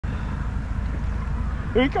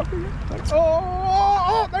Here he comes.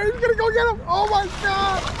 Oh, there he's gonna go get him. Oh my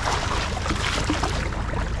God.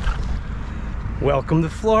 Welcome to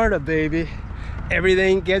Florida, baby.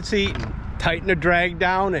 Everything gets eaten. Tighten the drag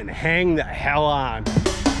down and hang the hell on.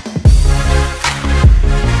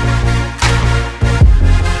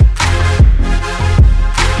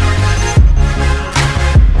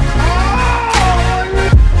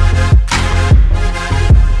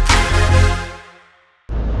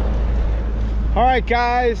 All right,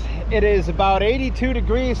 guys, it is about 82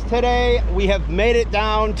 degrees today. We have made it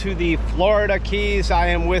down to the Florida Keys. I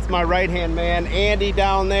am with my right-hand man, Andy,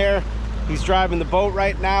 down there. He's driving the boat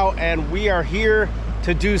right now, and we are here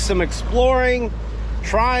to do some exploring,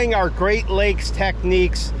 trying our Great Lakes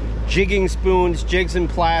techniques, jigging spoons, jigs and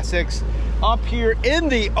plastics, up here in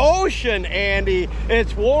the ocean, Andy.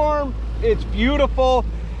 It's warm, it's beautiful.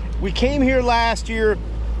 We came here last year,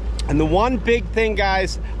 and the one big thing,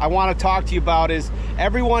 guys, I want to talk to you about is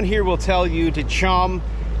everyone here will tell you to chum.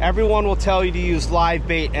 Everyone will tell you to use live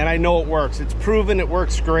bait, and I know it works. It's proven it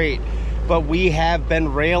works great. But we have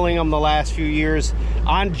been railing them the last few years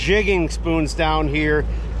on jigging spoons down here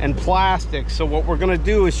and plastic. So what we're going to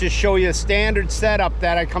do is just show you a standard setup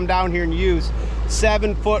that I come down here and use.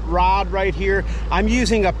 7-foot rod right here. I'm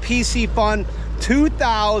using a Piscifun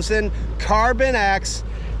 2000 Carbon X.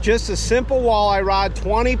 Just a simple walleye rod,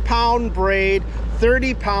 20-pound braid,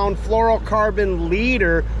 30-pound fluorocarbon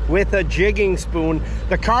leader with a jigging spoon.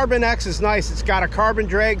 The Carbon X is nice. It's got a carbon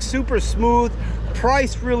drag, super smooth,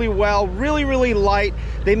 priced really well, really light.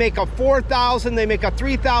 They make a 4,000, they make a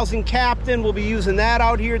 3,000 Captain. We'll be using that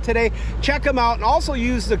out here today. Check them out, and also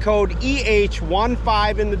use the code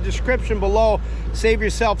EH15 in the description below. Save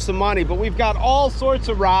yourself some money. But we've got all sorts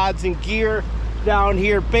of rods and gear down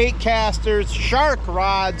here, bait casters, shark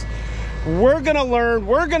rods. We're gonna learn,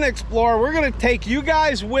 we're gonna explore, we're gonna take you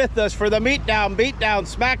guys with us for the meat down, beat down,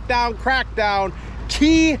 smack down, crack down,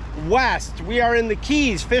 Key West. We are in the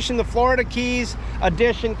Keys, fishing the Florida Keys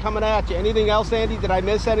edition coming at you. Anything else, Andy? Did I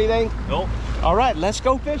miss anything? Nope. All right, let's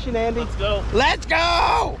go fishing, Andy. Let's go. Let's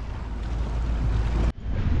go!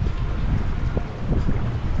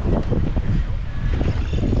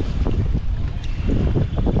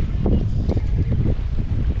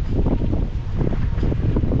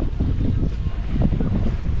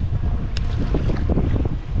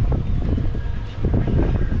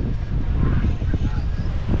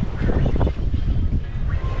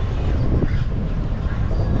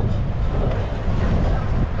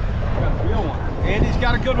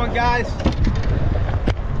 Got a good one, guys.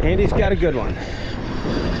 Andy's got a good one.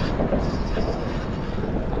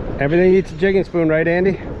 Everything eats a jigging spoon, right,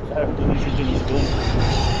 Andy? Everything eats a jigging spoon.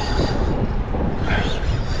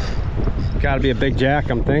 Got to be a big jack,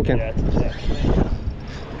 I'm thinking. Yeah, it's a jack.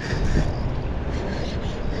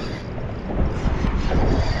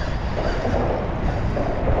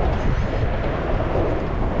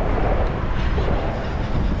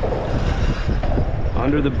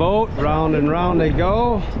 Under the boat, round and round they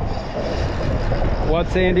go.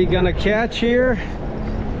 What's Andy gonna catch here?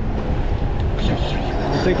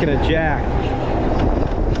 I'm thinking a jack.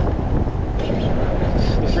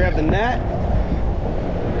 Let's grab the net.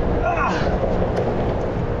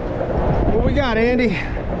 What we got, Andy?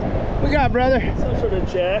 What we got, brother? Some sort of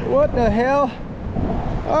jack. What the hell?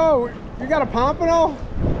 Oh, you got a pompano?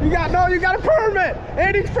 You got a permit!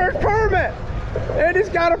 Andy's first permit! Andy's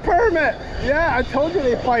got a permit. Yeah, I told you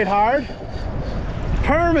they fight hard.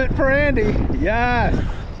 Permit for Andy. Yes.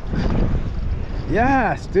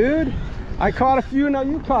 Yes, dude. I caught a few, now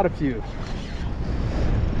you caught a few.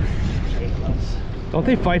 Don't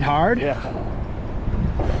they fight hard? Yeah.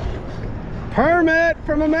 Permit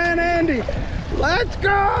from a man, Andy. Let's go,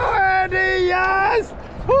 Andy. Yes.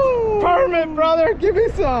 Woo. Permit, brother. Give me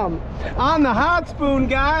some. On the hot spoon,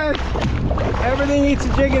 guys. Everything eats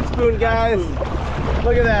a jigging spoon, guys.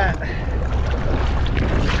 Look at that.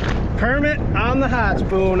 Permit on the hot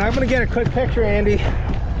spoon. I'm gonna get a quick picture, Andy.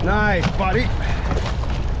 Nice, buddy.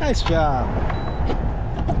 Nice job.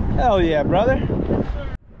 Hell yeah, brother.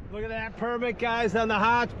 Look at that permit, guys, on the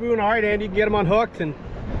hot spoon. All right, Andy, you can get them unhooked and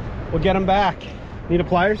we'll get them back. Need a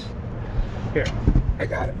pliers? Here, I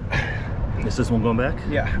got it. Is this one going back?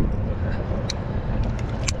 Yeah.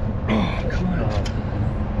 Oh, come on.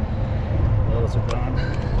 Those are gone.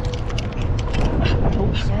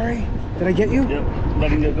 Oh, sorry. Did I get you? Yep.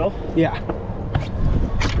 Letting it go? Yeah.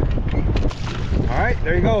 All right,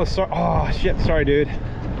 there you go. So, oh, shit. Sorry, dude.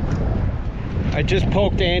 I just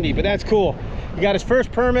poked Andy, but that's cool. He got his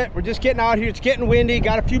first permit. We're just getting out here. It's getting windy.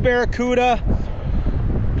 Got a few barracuda.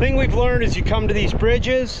 Thing we've learned is you come to these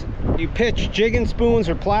bridges, You pitch jigging spoons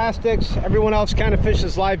or plastics. Everyone else kind of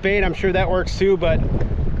fishes live bait. I'm sure that works too, but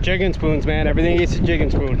jigging spoons, man. Everything eats a jigging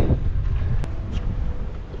spoon.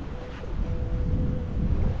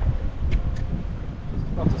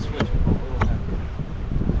 About to switch it a little bit.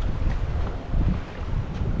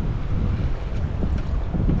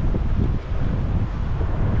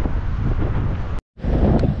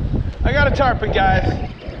 I got a tarpon, guys.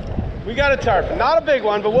 We got a tarpon. Not a big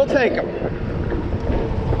one, but we'll take him.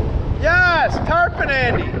 Yes, tarpon,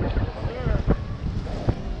 Andy.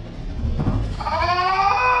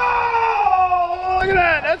 Oh, look at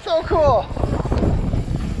that. That's so cool.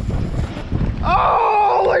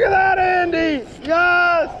 Oh, look at that, Andy.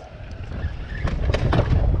 Yes.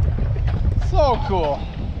 So cool.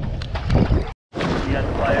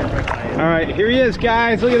 All right, here he is,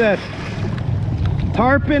 guys. Look at this.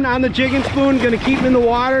 Tarpon on the jigging spoon. Gonna keep him in the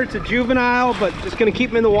water. It's a juvenile, but just gonna keep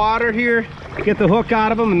him in the water here. Get the hook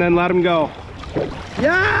out of him and then let him go.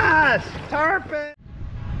 Yes! Tarpon!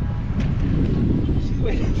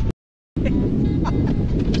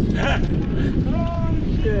 Oh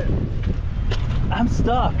shit. I'm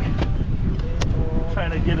stuck.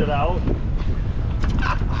 Trying to get it out.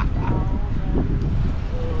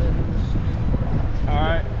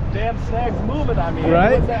 Alright. Damn snag's moving on me.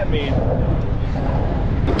 Right? What's that mean?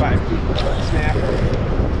 Bye. Snap.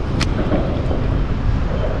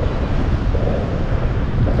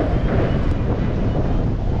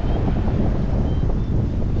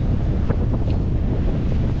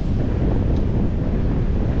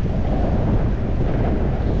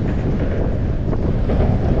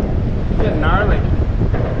 Getting gnarly.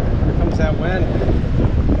 Here comes that wind.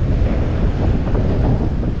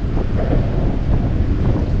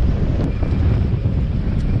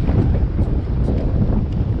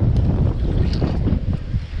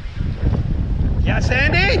 Yes,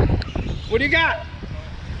 Andy? What do you got?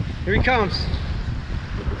 Here he comes.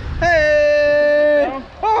 Hey!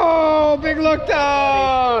 Oh, big look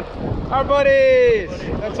down! Our buddies!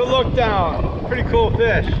 That's a look down. Pretty cool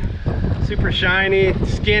fish. Super shiny,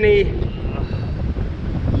 skinny.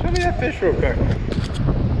 Show me that fish real quick.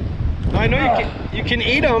 I know you can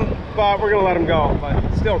eat them, but we're gonna let them go. But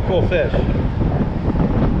still a cool fish.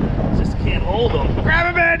 Just can't hold them.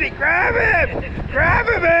 Grab him, Andy! Grab him! Grab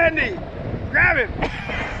him, Andy! Grab him!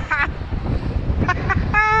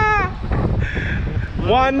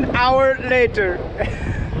 1 hour later.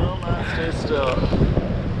 Will not stay still.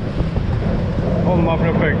 Hold him up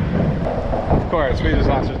real quick. Of course, we just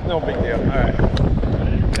lost it. No big deal. All right.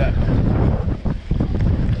 Good.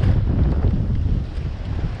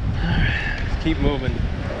 Let's keep moving.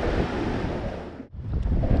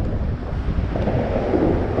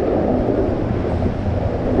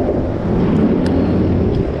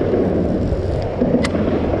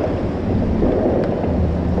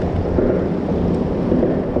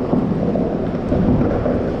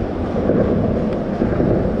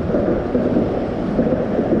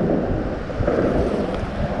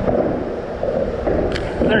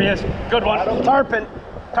 There he is. Good one. Tarpon.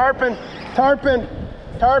 Tarpon. Tarpon.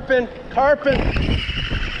 Tarpon. Tarpon.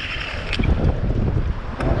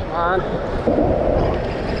 Come on.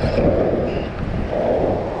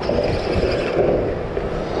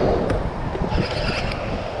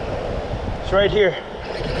 It's right here.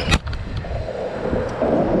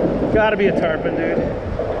 Gotta be a tarpon, dude.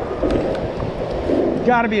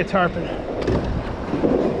 Gotta be a tarpon.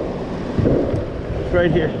 It's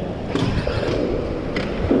right here.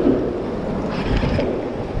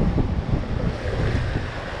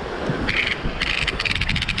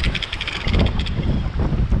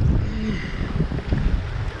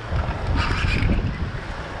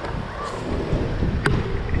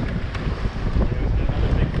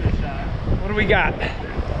 What do we got?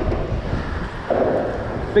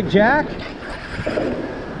 Big jack?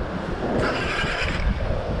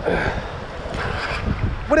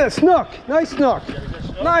 What is a snook? Nice snook.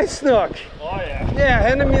 Nice snook. Oh yeah. Yeah,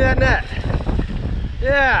 hand me that net.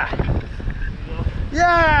 Yeah.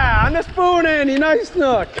 Yeah, on the spoon, Andy. Nice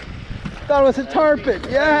snook. Thought it was a tarpon.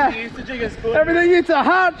 Yeah. Everything eats a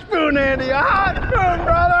hot spoon, Andy. A hot spoon,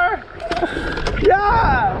 brother.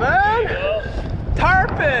 Yeah, man.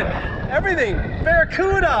 Tarpon. Everything.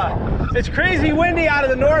 Barracuda. It's crazy windy out of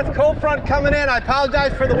the north. Cold front coming in. I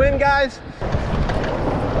apologize for the wind, guys.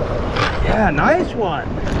 Yeah, nice one.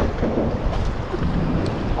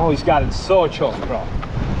 Oh, he's got it so choked, bro.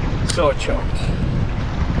 So choked.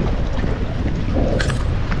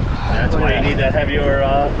 That's why you need that heavier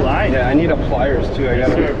line. Yeah, I need a pliers too. I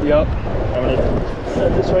got it. Yep. I'm gonna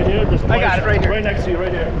set this right here. This I got it right here. Right next to you,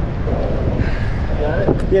 right here. You got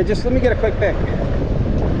it? Yeah, just let me get a quick pick.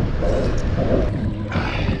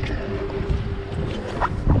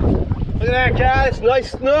 Look at that, guys.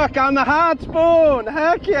 Nice snook on the hot spoon.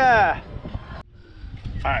 Heck yeah.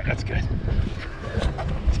 All right, that's good.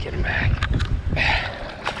 Let's get him back.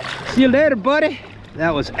 See you later, buddy.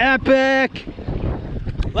 That was epic.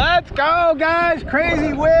 Let's go, guys.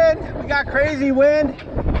 Crazy wind. We got crazy wind.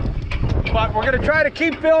 But we're going to try to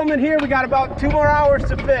keep filming here. We got about 2 more hours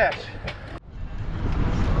to fish.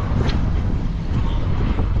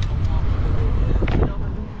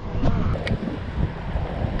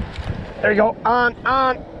 There you go. On.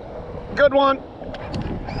 Good one.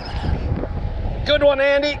 Good one,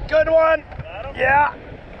 Andy. Good one. Yeah.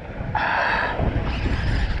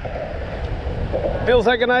 Feels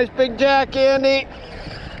like a nice big jack, Andy.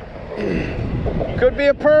 Could be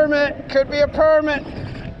a permit. Could be a permit.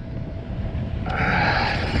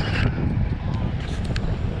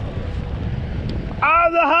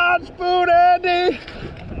 On the hot spoon, Andy.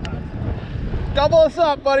 Double us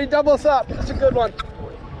up, buddy. Double us up. That's a good one.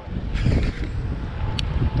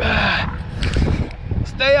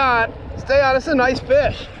 Stay on. Stay on. It's a nice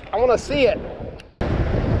fish. I want to see it.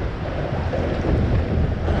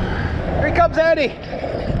 Here he comes, Andy.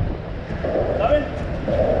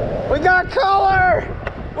 We got color.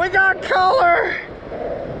 We got color.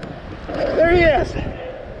 There he is.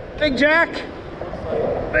 Big jack.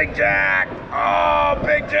 Big jack. Oh,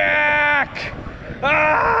 big jack.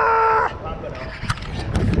 Ah!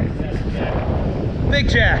 Big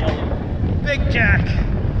jack. Big jack.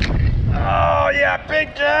 Oh, yeah,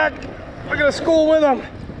 big jack. We're going to school with him.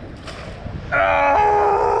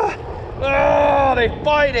 Ah! Oh, they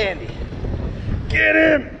fight, Andy. Get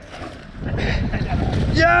him.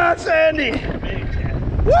 Yes, Andy.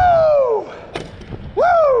 Woo!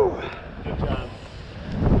 Woo! Good job.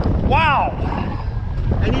 Wow.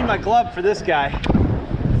 I need my glove for this guy.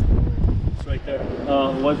 It's right there.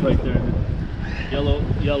 Oh, it was right there.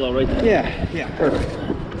 Yellow right there. Yeah, perfect.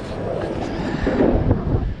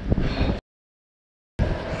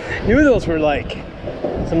 Knew those were like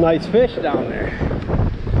some nice fish down there.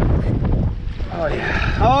 Oh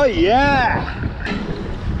yeah. Oh yeah.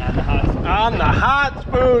 On the hot spoon. On the hot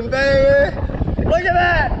spoon, baby. Look at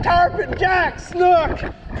that. Tarpon, jack, snook,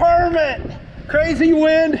 permit. Crazy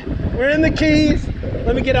wind. We're in the Keys.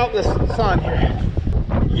 Let me get out in the sun here.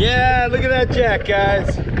 Yeah, look at that jack,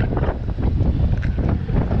 guys.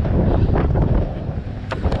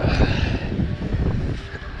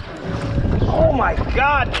 Oh my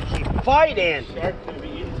God, did he fight, Andy? Shark's gonna be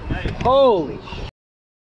eating tonight. Holy.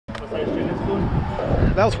 What size jigging spoon?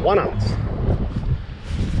 That was 1 ounce.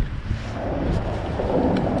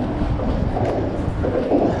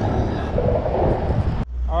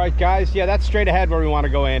 All right, guys. Yeah, that's straight ahead where we want to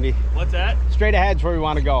go, Andy. What's that? Straight ahead's where we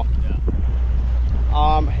want to go.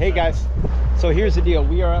 Yeah. Hey guys. So here's the deal.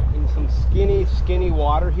 We are up in some skinny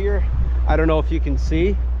water here. I don't know if you can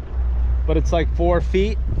see, but it's like 4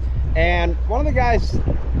 feet. And one of the guys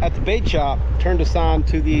at the bait shop turned us on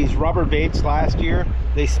to these rubber baits last year.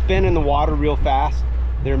 They spin in the water real fast.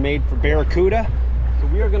 They're made for barracuda. So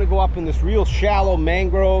we are going to go up in this real shallow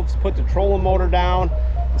mangroves, put the trolling motor down,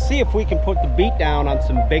 and see if we can put the beat down on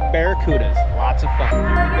some big barracudas. Lots of fun.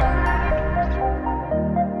 Here we go.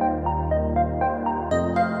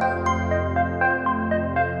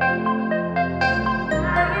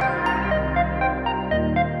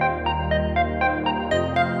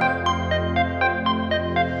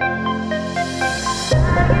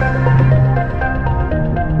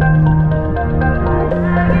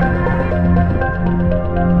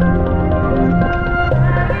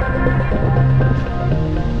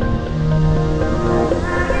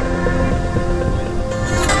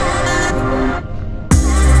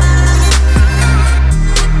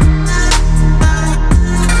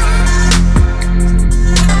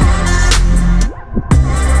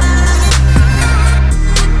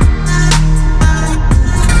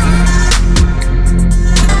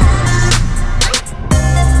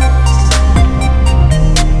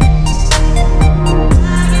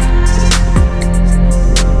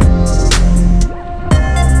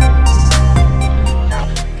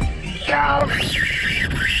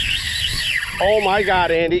 Oh my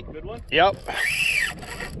God, Andy. Good one? Yep.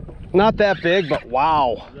 Not that big, but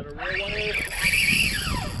wow. Is that a real one here?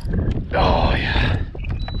 Oh yeah.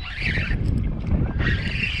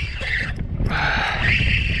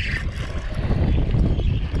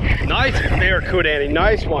 Nice barracuda, Andy.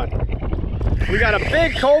 Nice one. We got a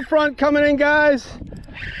big cold front coming in, guys.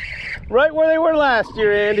 Right where they were last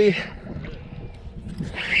year, Andy.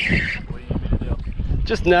 What do you need me to do?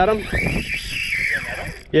 Just net them.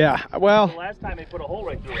 Yeah, well. The last time they put a hole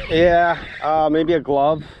right through it. Yeah, maybe a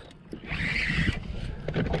glove.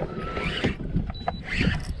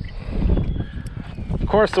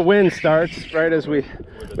 course, the wind starts right as we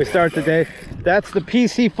start the day. That's the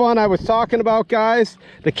Piscifun I was talking about, guys.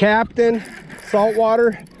 The captain,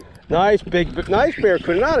 saltwater. Nice nice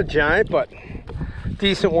barracuda. Not a giant, but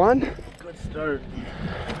decent one. Good start.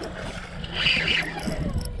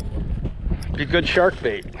 Be good shark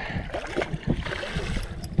bait.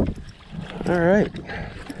 All right.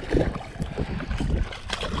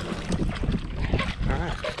 All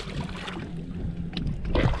right.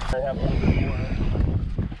 I have a little bit more.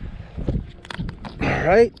 All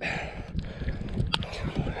right.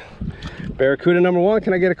 Barracuda number one.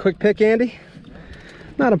 Can I get a quick pick, Andy?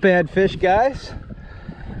 Not a bad fish, guys.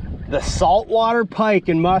 The saltwater pike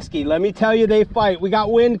and muskie. Let me tell you, they fight. We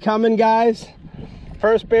got wind coming, guys.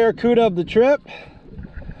 First barracuda of the trip.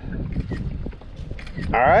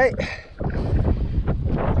 All right.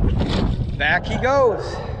 Back he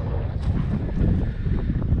goes.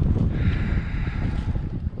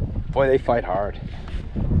 Boy, they fight hard.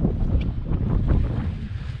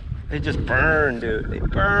 They just burn, dude. They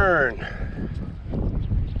burn.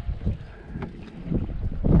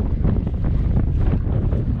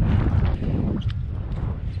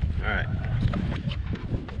 All right.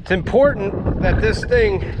 It's important that this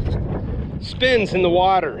thing spins in the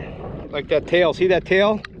water, like that tail. See that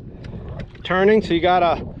tail turning? So you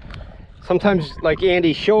gotta, sometimes, like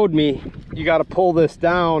Andy showed me, you gotta pull this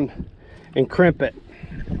down and crimp it.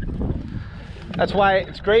 That's why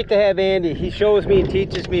it's great to have Andy. He shows me and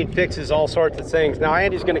teaches me and fixes all sorts of things. Now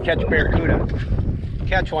Andy's gonna catch barracuda.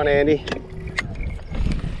 Catch one, Andy.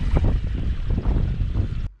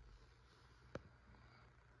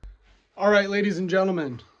 All right, ladies and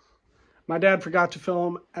gentlemen, my dad forgot to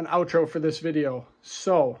film an outro for this video.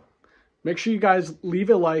 So make sure you guys leave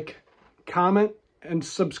a like, comment, and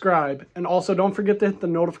subscribe. And also don't forget to hit the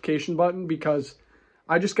notification button because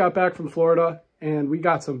I just got back from Florida and we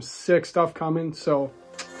got some sick stuff coming. So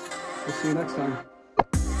we'll see you next time.